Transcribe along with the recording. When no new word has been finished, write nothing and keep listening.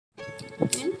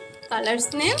Then colors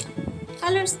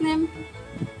name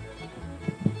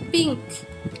pink,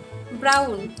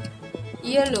 brown,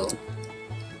 yellow,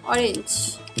 orange,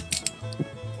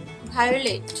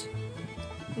 violet,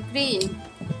 green,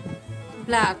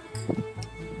 black,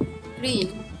 green,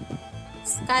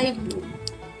 sky blue,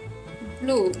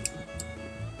 blue,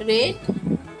 red,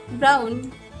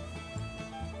 brown.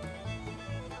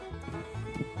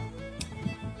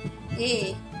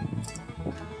 A,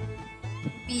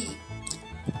 B,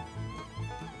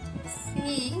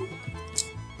 C,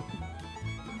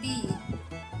 D,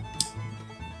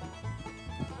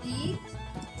 E,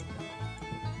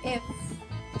 F,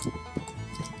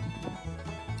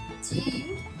 G,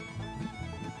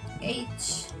 H,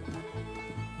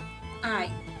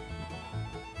 I.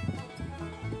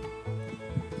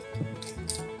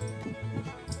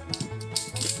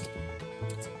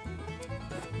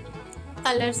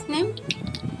 Colors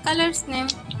name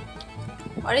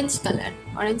orange color,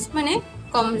 orange মানে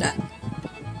কমলা,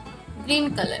 green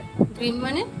color, green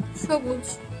মানে সবুজ,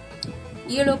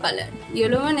 yellow color,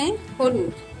 yellow মানে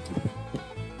হলুদ,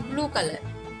 blue color,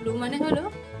 blue মানে হলো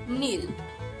নীল।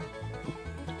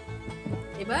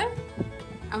 এবার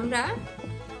আমরা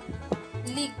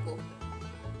লিখব।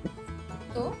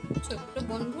 তো ছোট্ট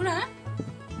বন্ধুরা,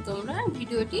 তোমরা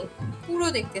ভিডিওটি পুরো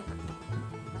দেখতে থাকো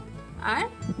আর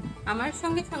আমার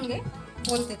সঙ্গে সঙ্গে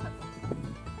বলতে থাকো।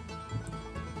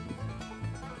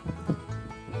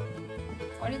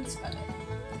 অরেঞ্জ কালার,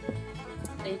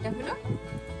 এটা হলো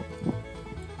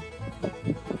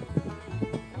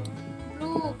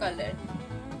blue colour,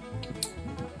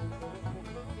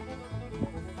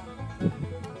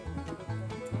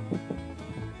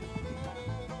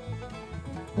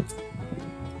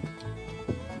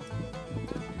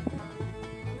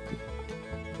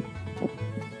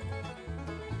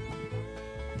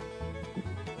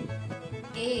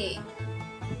 A,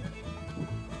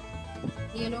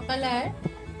 yellow color,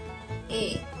 A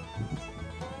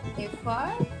for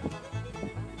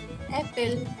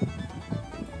apple,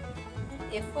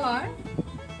 A for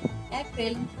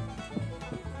apple.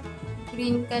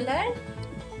 Green color,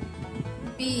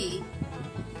 B,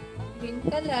 green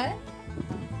color,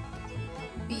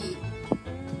 B,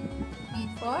 B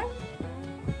for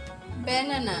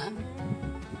banana,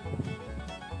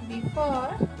 B for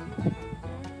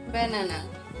banana.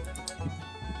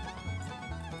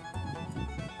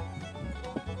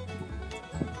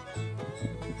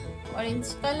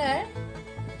 Orange color,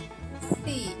 C,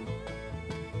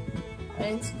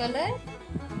 orange color,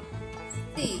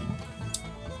 C,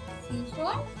 C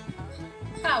for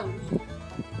cow.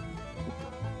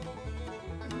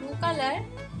 Blue color,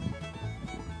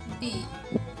 D,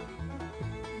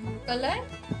 blue color,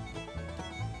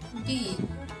 D,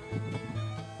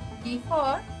 D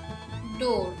for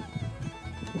door,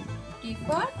 D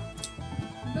for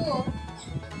door.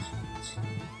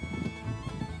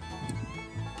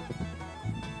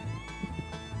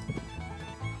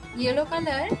 Yellow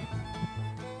color,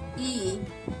 E,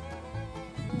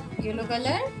 yellow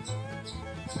color,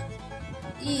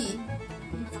 E,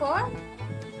 for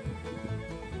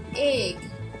egg,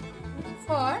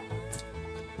 for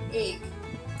egg.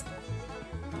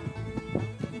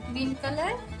 Green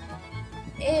color,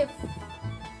 F,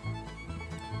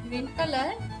 green color,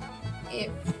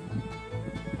 F,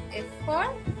 F for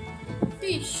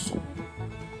fish,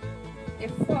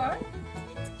 F for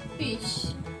fish.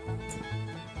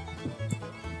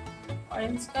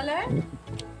 Orange color,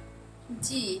 G,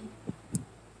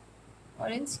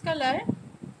 orange color,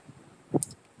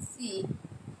 C,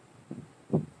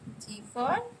 G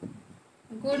for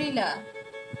gorilla,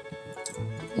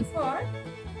 G for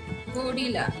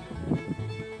gorilla.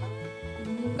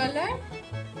 Blue color,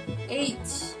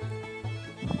 H,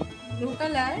 blue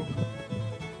color,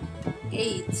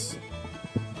 H,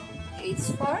 H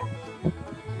for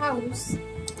house,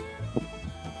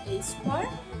 H for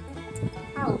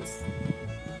house.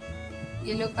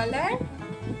 Yellow color,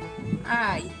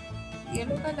 I,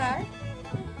 yellow color,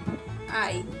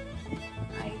 I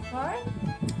for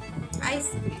ice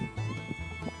cream,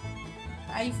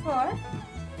 I for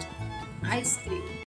ice cream.